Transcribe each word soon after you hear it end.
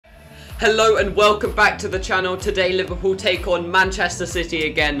Hello and welcome back to the channel. Today Liverpool take on Manchester City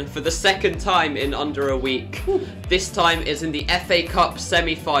again for the second time in under a week. This time is in the FA Cup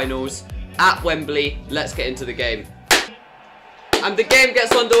semi-finals at Wembley. Let's get into the game. And the game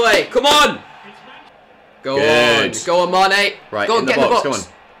gets underway. Come on! Go on. Go on, Mane. Right, go on, in the get box. in the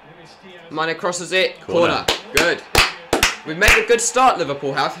box. Come on. Mane crosses it. Corner. Good. We've made a good start,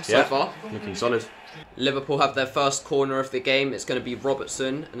 Liverpool have, so far. Looking solid. Liverpool have their first corner of the game. It's going to be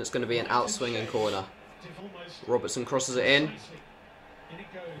Robertson, and it's going to be an outswinging corner. Robertson crosses it in.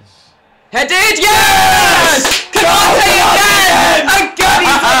 Headed! Yes! Kanate again! Again! He's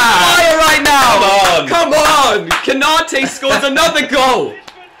on fire right now! Come on! Kanate scores another goal!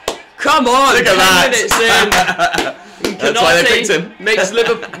 Come on! Look at 10 minutes in. That's why they picked him.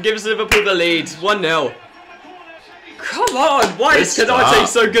 Gives Liverpool the lead. 1-0. Come on! Why is Kanate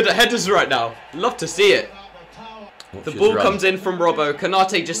so good at headers right now? Love to see it. The ball comes in from Robbo.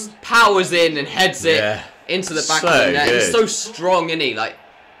 Kanate just powers in and heads it into the back of the net. He's so strong, isn't he? Like,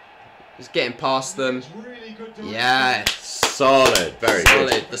 he's getting past them. Yeah. Solid. Very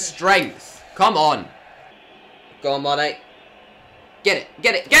good. The strength. Come on. Go on, Mane. Get it.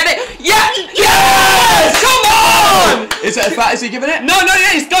 Get it. Get it. Yeah! Yes! Come on! Is it a fat? Is he giving it? No,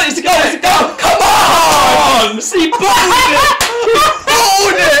 yeah, he's got it. It's a goal. It's a goal. Come on! He bowled it. He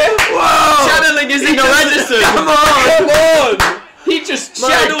bowled it. Wow. Channeling his inner Edison. Come on. He just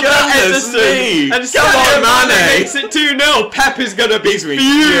channeled Edison. And come on, Mane. Makes it 2-0. Pep is going to be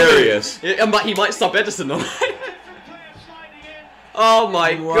furious. He might sub Edison on. Oh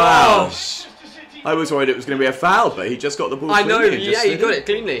my gosh. I was worried it was going to be a foul, but he just got the ball. I know, yeah, he got it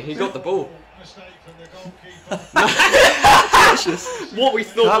cleanly. He got the ball. What we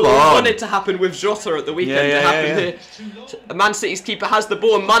thought wanted to happen with Jota at the weekend happened here. Man City's keeper has the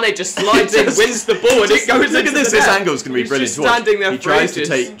ball and Mane just slides in, wins the ball, and it goes into the net. Look at this. This angle's going to be brilliant to watch. Standing there he tries to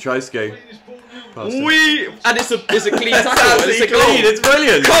go. And it's a clean tackle. It's a goal. It's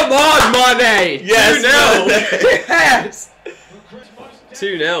brilliant. Come on, Mane. Yes. 2-0. Yes.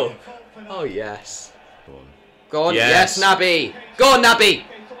 2-0. Oh, yes. Go on. Yes, Naby. Go on, Naby.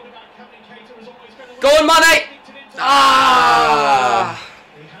 Go on, Mane.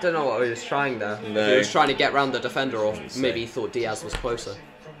 Don't know what he was trying there. No. He was trying to get round the defender, or maybe he thought Diaz was closer.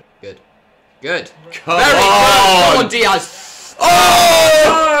 Good. Good. Come on. Come on, Diaz.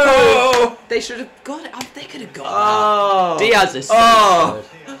 Oh! They should have got it. They could have got it. Diaz is so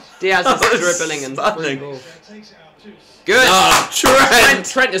good. Diaz is dribbling and free ball. Good.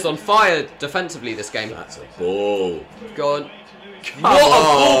 Trent is on fire defensively this game. That's a ball. Go on. What a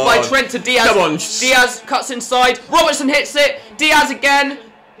ball by Trent to Diaz. Come on. Diaz cuts inside. Robertson hits it. Diaz again.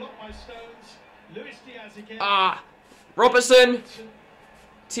 Robertson.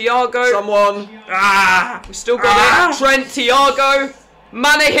 Thiago. Someone. We still got it. Trent, Thiago.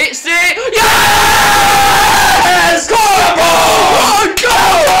 Mane hits it. Yes! Come on! Go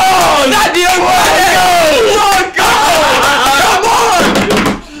on! Sadio Mane! What a goal! Come on!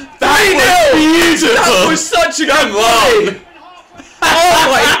 That was beautiful. That was such a good play.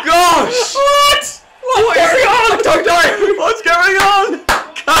 Oh my gosh! What? What's going on? I don't know. What's going on?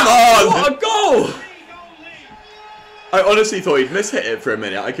 Come on! What a goal! I honestly thought he'd mishit it for a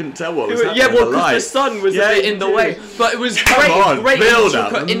minute. I couldn't tell what was happening. Yeah, well, because the sun was a bit in the way. But it was great build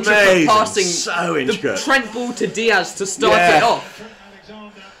up, intricate passing. So intricate. The Trent ball to Diaz to start it off.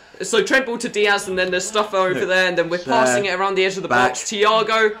 So Trent ball to Diaz, and then there's stuff over there, and then we're passing it around the edge of the box.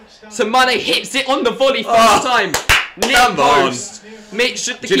 Thiago. So Mane hits it on the volley first time. Come on.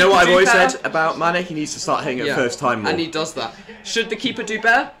 Do you know what I've always said about Mane? He needs to start hitting it first time more. And he does that. Should the keeper do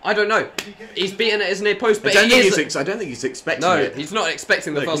better? I don't know. He's beaten at his near post, but I don't think he's expecting it. No, he's not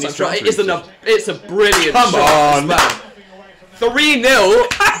expecting the first time try. It's a brilliant shot. Come on.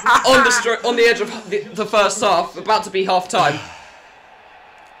 3-0 on the edge of the first half, about to be half time.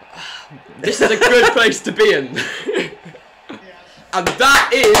 This is a good place to be in. And that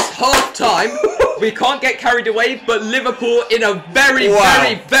is half time. We can't get carried away, but Liverpool in a very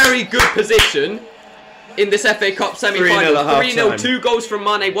good position in this FA Cup semi-final. 3-0, 2 goals from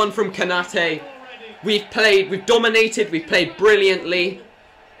Mane, 1 from Kanate. We've dominated, we've played brilliantly.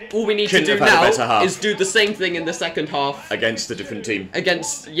 All we need to do now is do the same thing in the second half. Against a different team. I'm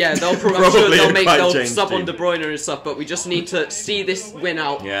sure they'll sub on De Bruyne and stuff, but we just need to see this win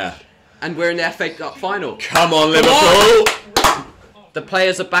out. Yeah. And we're in the FA Cup final. Come on, Liverpool! The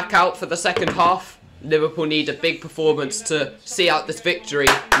players are back out for the second half. Liverpool need a big performance to see out this victory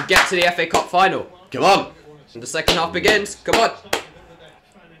and get to the FA Cup final. Come on! And the second half begins. Come on!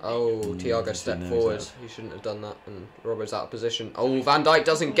 Oh, Thiago stepped forward. He shouldn't have done that. And Robbo's out of position. Oh, Van Dijk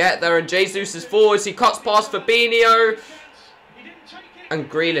doesn't get there. And Jesus is forwards. He cuts past Fabinho. And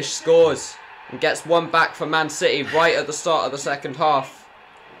Grealish scores and gets one back for Man City right at the start of the second half.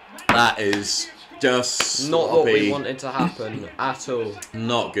 That is just not what we wanted to happen at all.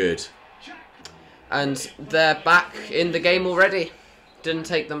 Not good. And they're back in the game already. Didn't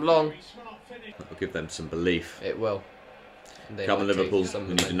take them long. I'll give them some belief. It will. Come on, Liverpool.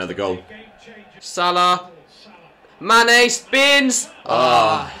 We need another goal. Salah. Mane spins.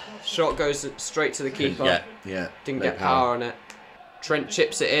 Shot goes straight to the keeper. Didn't get power on it. Trent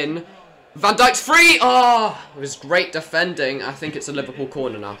chips it in. Van Dijk's free. It was great defending. I think it's a Liverpool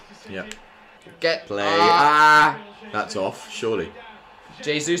corner now. Yeah. Get play. That's off, surely.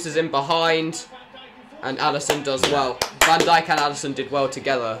 Jesus is in behind. And Alisson does well. Van Dijk and Alisson did well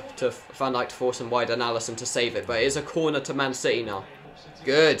together to Van Dijk to force him wide and Alisson to save it. But it is a corner to Man City now.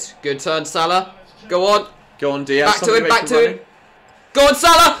 Good. Good turn, Salah. Go on. Go on, Diaz. Back to him, back to him. Go on,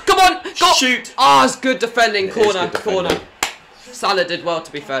 Salah. Come on. Go. Shoot. It's good defending. Corner. Salah did well,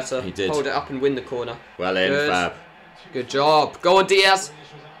 to be fair, to hold it up and win the corner. Well in, Fab. Good job. Go on, Diaz.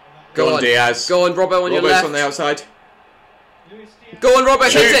 Go on, Diaz. Go on, Robbo, on your left. On the outside. Go on,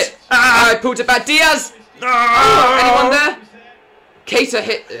 Robbo. Hit it. I pulled it back. Diaz. Anyone there? Keita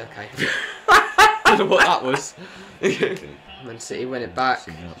hit. Okay. I don't know what that was. Man City win it back.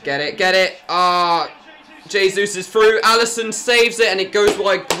 Get it. Get it. Jesus is through. Alisson saves it and it goes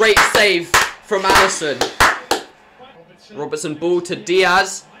wide. Great save from Alisson. Robertson ball to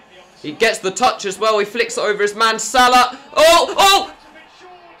Diaz. He gets the touch as well. He flicks it over his man Salah. Oh!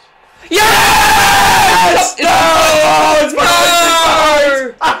 Yes! No! It's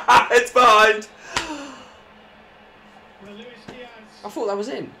behind! It's behind! I thought that was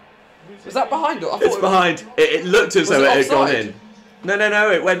in. Was that behind? It's behind. It looked as though it had gone in. No.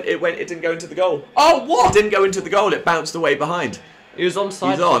 It didn't go into the goal. Oh, what? It didn't go into the goal. It bounced away behind. He was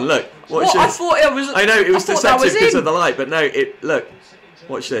onside. He's on. Look. Watch this. I thought it was. I know it was deceptive because of the light, but no. Look.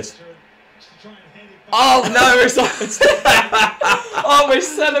 Watch this. Oh no! It's we're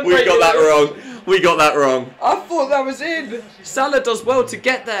celebrating. We got that wrong. We got that wrong. I thought that was in. Salah does well to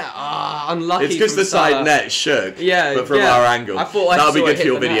get there. Unlucky. It's because the side net shook. Yeah, but from our angle, I thought that'll be good for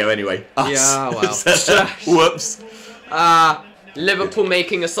your video anyway. Yeah, well. Whoops. Liverpool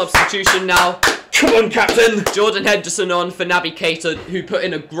making a substitution now. Come on, captain. Jordan Henderson on for Naby Keita, who put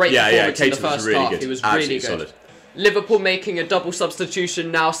in a great performance in the first half. Good. He was Absolutely really good. Solid. Liverpool making a double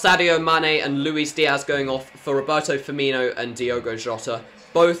substitution now. Sadio Mane and Luis Diaz going off for Roberto Firmino and Diogo Jota.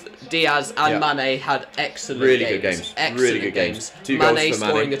 Both Diaz and Mane had excellent good games. Excellent good games. 2 goals Mane for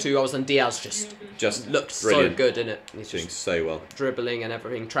scoring the 2 goals and Diaz just looked brilliant. so good in it. He's doing so well. Dribbling and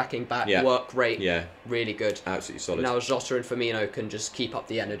everything, tracking back, work rate. Yeah. Really good. Absolutely solid. Now Jota and Firmino can just keep up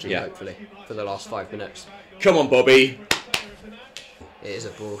the energy, hopefully, for the last 5 minutes. Come on, Bobby. It is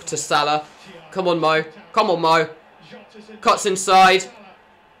a ball to Salah. Come on, Mo. Come on, Mo. Cuts inside.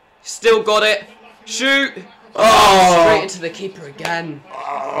 Still got it. Shoot. Straight into the keeper again.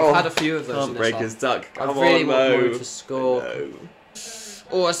 I've had a few of those. Can't break his duck. I really want Mo to score.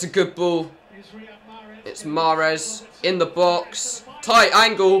 Oh, that's a good ball. It's Mahrez in the box. Tight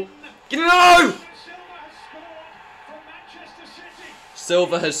angle. No!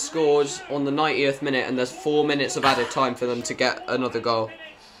 Silva has scored on the 90th minute and there's 4 minutes of added time for them to get another goal.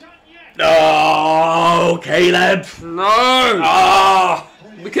 No, Caleb. No.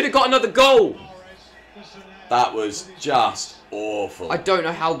 We could have got another goal. That was just awful. I don't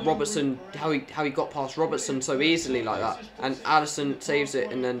know how Robertson, how he got past Robertson so easily like that. And Alisson saves it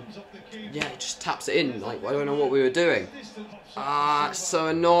and then, just taps it in. Like, I don't know what we were doing. It's so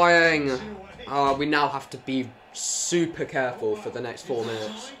annoying. We now have to be super careful for the next 4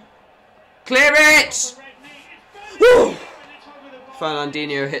 minutes. Clear it! Woo!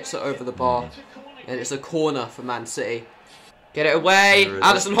 Fernandinho hits it over the bar. And it's a corner for Man City. Get it away.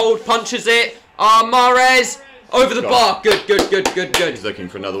 Alisson punches it. Mahrez over the bar. Good. He's looking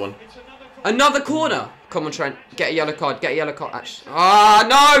for another one. Another corner. Come on, Trent. Get a yellow card. Actually.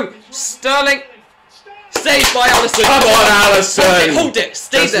 No. Sterling. Saved by Alisson. Come on, Alisson. Hold it.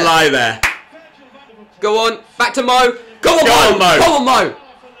 Stay there. Just lie there. Go on. Back to Mo. Go on, Mo. Come on, Mo.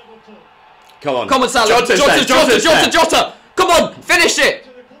 Come on, Salah. Jota. Come on. Finish it.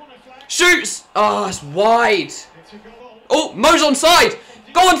 Shoots. It's wide. Oh, Mo's onside.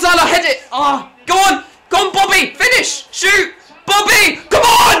 Go on, Salah, head it. Go on, Bobby, finish, shoot, Bobby, come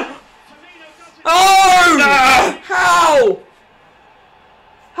on.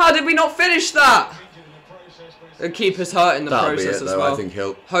 How did we not finish that? The keeper's hurt in the process as well. I think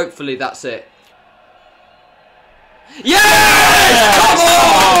he'll. Hopefully that's it. Yes!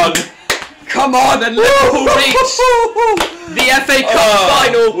 Come on, and Liverpool reached the FA Cup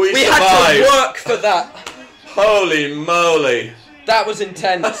final. We had to work for that. Holy moly. That was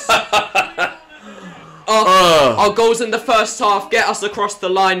intense. Our goals in the first half get us across the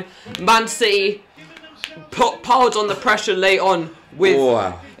line. Man City piled on the pressure late on with.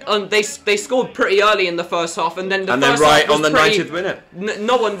 They scored pretty early in the first half, and then right on the 90th minute.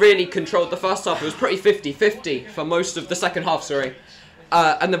 No one really controlled the first half. It was pretty 50-50 for most of the second half. Sorry,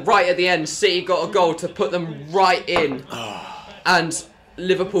 and then right at the end, City got a goal to put them right in, and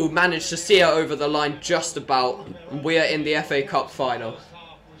Liverpool managed to see it over the line just about. We are in the FA Cup final.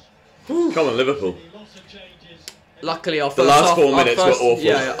 Come on, Liverpool. Luckily, our last 4 minutes were awful.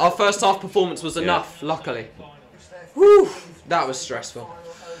 Yeah, our first half performance was enough. Luckily, whew, that was stressful.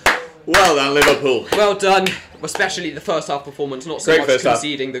 Well done, Liverpool. Well done, especially the first half performance. Not so much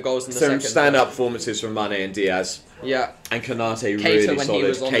conceding the goals in the second. Some stand-up performances from Mane and Diaz. Yeah. And Konate really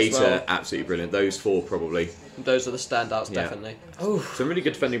solid. Keita absolutely brilliant. Those four probably. Those are the standouts, definitely. Some really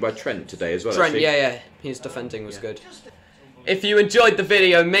good defending by Trent today as well. Trent, yeah. His defending was good. If you enjoyed the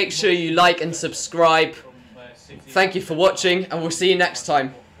video, make sure you like and subscribe. Thank you for watching, and we'll see you next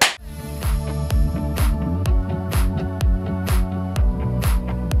time.